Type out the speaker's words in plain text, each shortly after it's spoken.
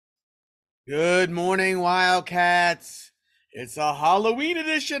Good morning, Wildcats. It's a Halloween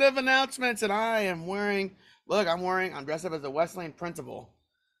edition of announcements, and I'm dressed up as the Wesleyan principal.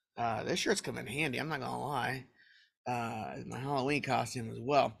 This shirt's come in handy, I'm not gonna lie. My Halloween costume as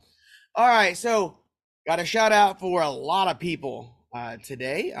well. All right, so got a shout out for a lot of people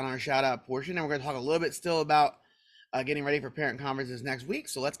today on our shout out portion, and we're gonna talk a little bit still about getting ready for parent conferences next week.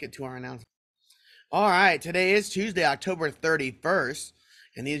 So let's get to our announcements. All right, today is Tuesday, October 31st,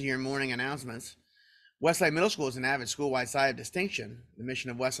 and these are your morning announcements. Wesleyan Middle School is an avid school-wide sign of distinction. The mission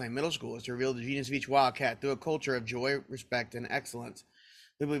of Wesleyan Middle School is to reveal the genius of each Wildcat through a culture of joy, respect, and excellence.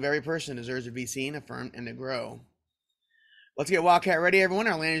 We believe every person deserves to be seen, affirmed, and to grow. Let's get Wildcat ready, everyone.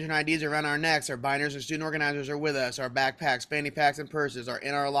 Our lanyards and IDs are around our necks. Our binders and student organizers are with us. Our backpacks, fanny packs, and purses are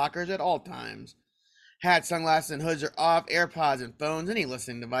in our lockers at all times. Hats, sunglasses, and hoods are off. AirPods and phones, any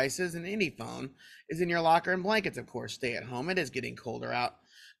listening devices, and any phone is in your locker, and blankets, of course, stay at home. It is getting colder out,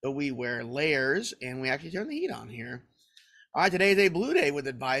 but we wear layers, and we actually turn the heat on here. All right, today is a blue day with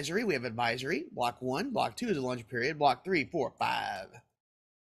advisory. We have advisory. Block 1, Block 2 is a lunch period. Block 3, 4, 5.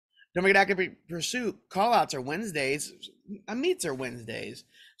 Don't forget active pursuit. Callouts are Wednesdays. Meets are Wednesdays.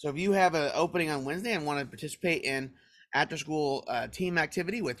 So if you have an opening on Wednesday and want to participate in after-school team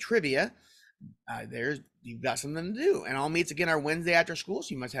activity with trivia, you've got something to do. And all meets again are Wednesday after school, so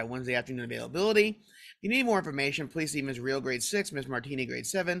you must have Wednesday afternoon availability. If you need more information, please see Ms. Real, grade 6, Ms. Martini, grade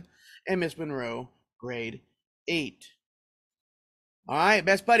 7, and Miss Monroe, grade 8. All right,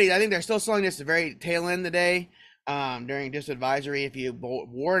 best buddies. I think they're still selling this at the very tail end of the day during this advisory. If you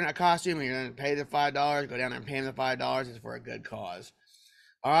wore a costume and you're going to pay the $5, go down there and pay them the $5. It's for a good cause.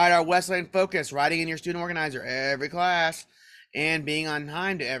 All right, our Wesleyan focus, writing in your student organizer every class and being on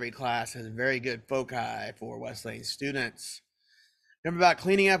time to every class has very good foci for Wesleyan students. Remember about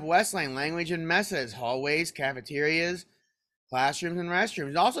cleaning up Wesleyan, language and messes, hallways, cafeterias, classrooms, and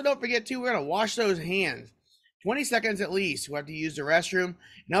restrooms. Also, don't forget, too, we're going to wash those hands. 20 seconds at least. We have to use the restroom.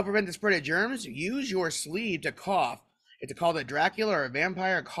 And help prevent the spread of germs, use your sleeve to cough. It's called a Dracula or a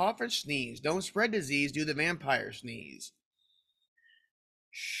vampire cough or sneeze. Don't spread disease, do the vampire sneeze.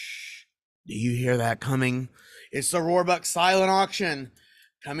 Shh. Do you hear that coming? It's the Roarbuck silent auction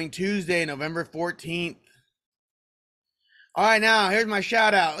coming Tuesday, November 14th. All right, now here's my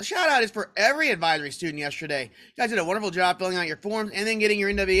shout out. The shout out is for every advisory student yesterday. You guys did a wonderful job filling out your forms and then getting your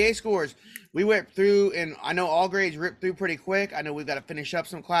NWA scores. We went through, and I know all grades ripped through pretty quick. I know we've got to finish up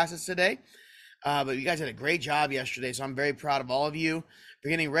some classes today, but you guys did a great job yesterday, so I'm very proud of all of you for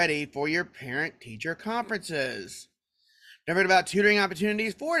getting ready for your parent-teacher conferences. Don't forget about tutoring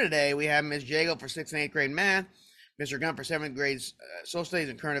opportunities for today. We have Ms. Jago for 6th and 8th grade math, Mr. Gump for 7th grade social studies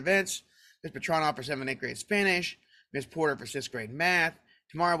and current events, Ms. Petranoff for 7th and 8th grade Spanish, Ms. Porter for 6th grade math.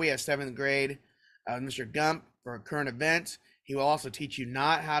 Tomorrow we have 7th grade Mr. Gump for current events. He will also teach you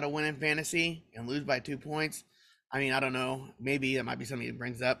not how to win in fantasy and lose by 2 points. I mean, I don't know. Maybe that might be something he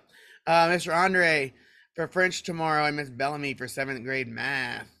brings up. Mr. Andre for French tomorrow, and Ms. Bellamy for 7th grade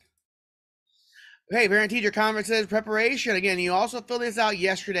math. Okay, parent-teacher conferences preparation. Again, you also filled this out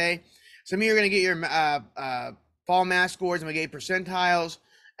yesterday. Some of you are going to get your fall math scores, and we gave percentiles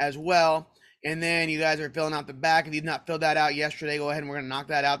as well. And then you guys are filling out the back. If you've not filled that out yesterday, go ahead and we're going to knock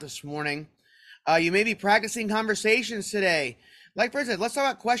that out this morning. You may be practicing conversations today. Like, for instance, let's talk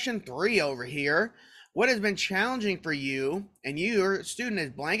about question 3 over here. What has been challenging for you and your student is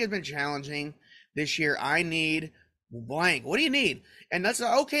blank has been challenging this year? I need blank. What do you need? And that's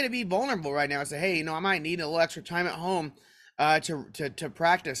okay to be vulnerable right now and say, hey, I might need a little extra time at home to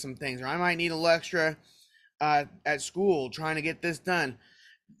practice some things, or I might need a little extra at school trying to get this done.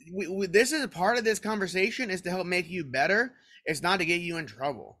 This is a part of this conversation is to help make you better. It's not to get you in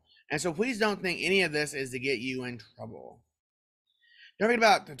trouble. And so please don't think any of this is to get you in trouble. Don't forget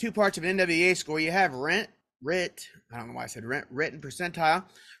about the 2 parts of an NWA score. You have RIT. I don't know why I said RIT and percentile.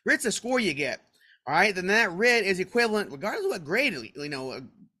 RIT's a score you get. All right, then that RIT is equivalent, regardless of what grade, according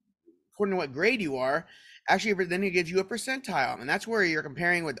to what grade you are, actually then it gives you a percentile. And that's where you're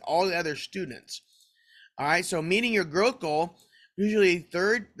comparing with all the other students. All right, so meeting your growth goal, usually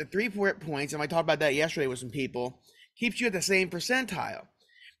the 3 points, and I talked about that yesterday with some people, keeps you at the same percentile.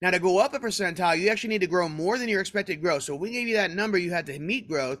 Now, to go up a percentile, you actually need to grow more than your expected growth. So we gave you that number, you have to meet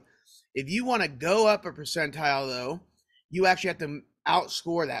growth. If you want to go up a percentile, though, you actually have to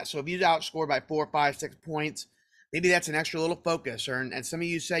outscore that. So if you outscore by 4, 5, 6 points, maybe that's an extra little focus. And some of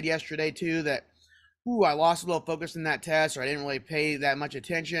you said yesterday, too, that, I lost a little focus in that test, or I didn't really pay that much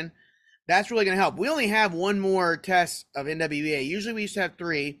attention. That's really going to help. We only have 1 more test of NWEA. Usually we used to have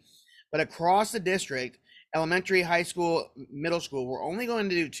 3, but across the district, elementary, high school, middle school, we're only going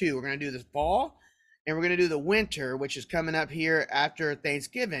to do 2. We're going to do this fall, and we're going to do the winter, which is coming up here after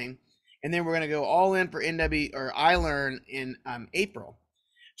Thanksgiving. And then we're going to go all in for NW or iLearn in April.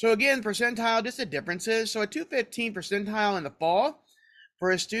 So again, percentile, just the differences. So a 215 percentile in the fall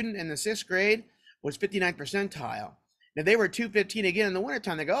for a student in the 6th grade was 59th percentile. Now they were 215 again in the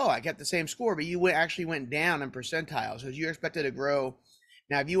wintertime. They go, oh, I got the same score, but you actually went down in percentile. So you're expected to grow.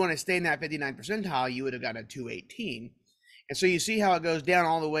 Now, if you want to stay in that 59th percentile, you would have got a 218. And so you see how it goes down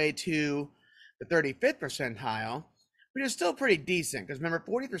all the way to the 35th percentile, which is still pretty decent. Because remember,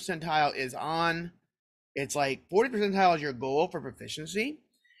 40th percentile is on, it's like 40th percentile is your goal for proficiency.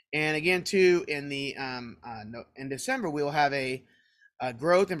 And again, too, in the in December, we will have a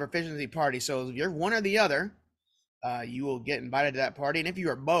growth and proficiency party. So if you're one or the other, you will get invited to that party. And if you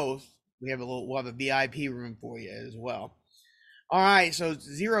are both, we'll have a VIP room for you as well. All right, so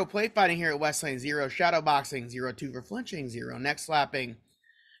 0 plate fighting here at Wesleyan, 0 shadow boxing, 0-2 for flinching, 0 neck slapping.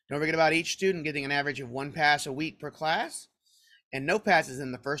 Don't forget about each student getting an average of 1 pass a week per class, and no passes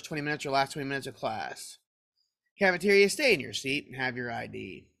in the first 20 minutes or last 20 minutes of class. Cafeteria, stay in your seat and have your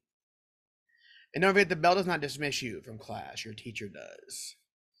ID. And don't forget, the bell does not dismiss you from class. Your teacher does.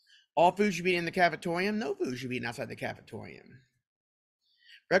 All food should be in the cafetorium. No food should be eaten outside the cafetorium.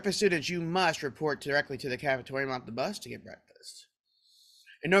 Breakfast students, you must report directly to the cafetorium off the bus to get breakfast.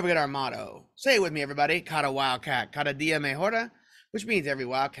 And don't forget our motto. Say it with me, everybody. Cada Wildcat, cada dia mejora, which means every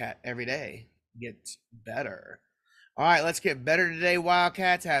Wildcat, every day gets better. All right, let's get better today,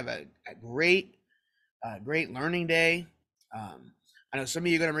 Wildcats. Have a great learning day. I know some of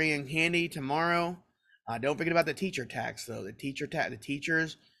you are going to bring in candy tomorrow. Don't forget about the teacher tax, though. The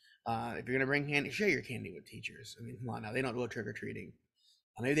teachers, if you're going to bring candy, share your candy with teachers. I mean, come on now, they don't go trick-or-treating.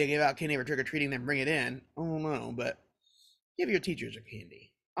 Maybe they give out candy for trick-or-treating, then bring it in. I don't know, but give your teachers a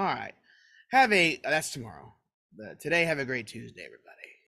candy. All right. That's tomorrow. But today, have a great Tuesday, everybody.